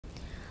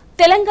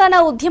తెలంగాణ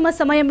ఉద్యమ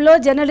సమయంలో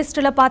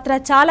జర్నలిస్టుల పాత్ర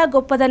చాలా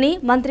గొప్పదని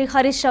మంత్రి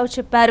హరీష్ రావు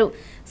చెప్పారు.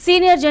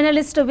 సీనియర్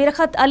జర్నలిస్టు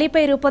విరహత్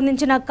అలీపై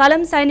రూపొందించిన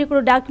కలం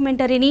సైనికుడు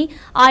డాక్యుమెంటరీని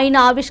ఆయన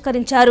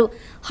ఆవిష్కరించారు.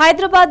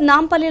 హైదరాబాద్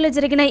నాంపల్లిలో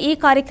జరిగిన ఈ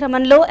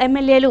కార్యక్రమంలో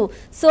ఎమ్మెల్యేలు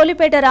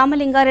Solipeta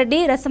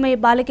Ramalinga Reddy,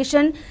 Rasamayya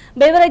Balakishan,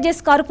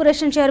 beverages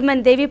corporation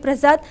chairman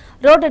Devi Prasad,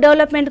 road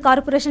development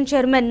corporation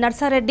chairman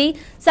Narsa Reddy,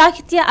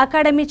 సాహిత్య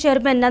అకాడమీ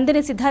చైర్మన్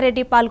నందిని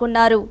సిద్ధారెడ్డి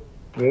పాల్గొన్నారు.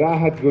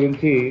 విరాహత్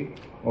గురించి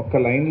ఒక్క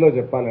లైన్లో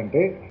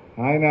చెప్పాలంటే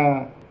ఆయన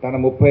తన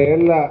 30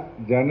 ఏళ్ల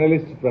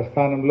జర్నలిస్ట్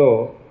ప్రస్థానంలో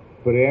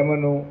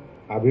ప్రేమను,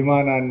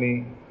 అభిమానాన్ని,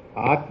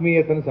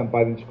 ఆత్మీయతను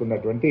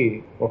సంపాదించుకున్నటువంటి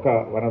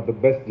one of the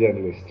best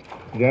journalist.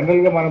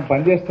 జనరల్గా మనం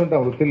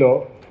పనిచేస్తుంటాం వృత్తిలో,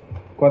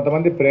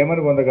 కొంతమంది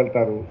ప్రేమను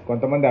పొందగలుగుతారు,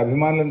 కొంతమంది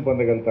అభిమానులను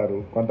పొందగలుగుతారు,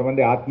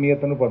 కొంతమంది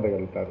ఆత్మీయతను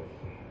పొందగలుగుతారు.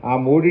 ఆ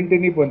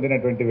మూడింటిని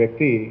పొందినటువంటి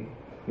వ్యక్తి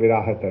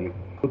విరాహత్ అలీ.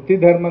 వృత్తి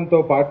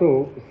ధర్మంతో పాటు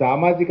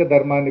సామాజిక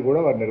ధర్మాన్ని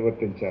కూడా వారు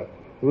నిర్వర్తించారు.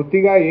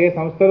 వృత్తిగా ఏ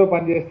సంస్థలో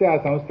పనిచేస్తే ఆ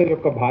సంస్థ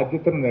యొక్క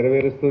బాధ్యతను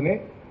నెరవేరుస్తూనే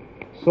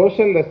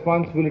సోషల్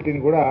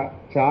రెస్పాన్సిబిలిటీని కూడా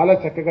చాలా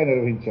చక్కగా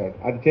నిర్వహించాడు.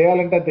 అది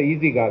చేయాలంటే అంత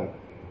ఈజీ కాదు.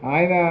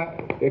 ఆయన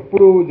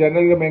ఎప్పుడు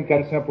జనరల్గా మేము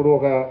కలిసినప్పుడు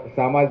ఒక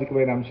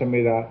సామాజికమైన అంశం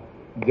మీద,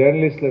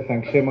 జర్నలిస్టుల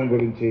సంక్షేమం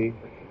గురించి,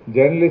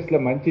 జర్నలిస్టుల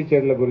మంచి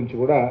చెడుల గురించి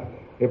కూడా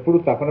ఎప్పుడు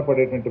తపన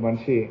పడేటువంటి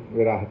మనిషి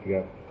విరాహత్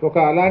గారు.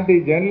 అలాంటి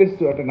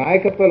జర్నలిస్టు అంటే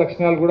నాయకత్వ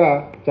లక్షణాలు కూడా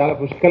చాలా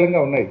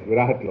పుష్కలంగా ఉన్నాయి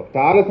విరాహత్లో.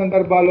 చాలా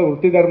సందర్భాల్లో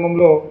వృత్తి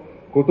ధర్మంలో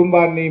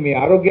కుటుంబాన్ని, మీ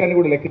ఆరోగ్యాన్ని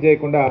కూడా లెక్క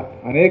చేయకుండా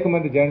అనేక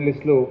మంది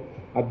జర్నలిస్టులు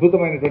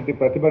అద్భుతమైనటువంటి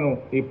ప్రతిభను,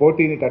 ఈ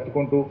పోటీని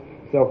తట్టుకుంటూ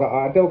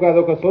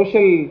అదొక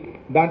సోషల్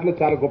దాంట్లో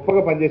చాలా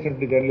గొప్పగా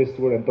పనిచేసినటువంటి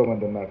జర్నలిస్టు కూడా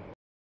ఎంతోమంది ఉన్నారు.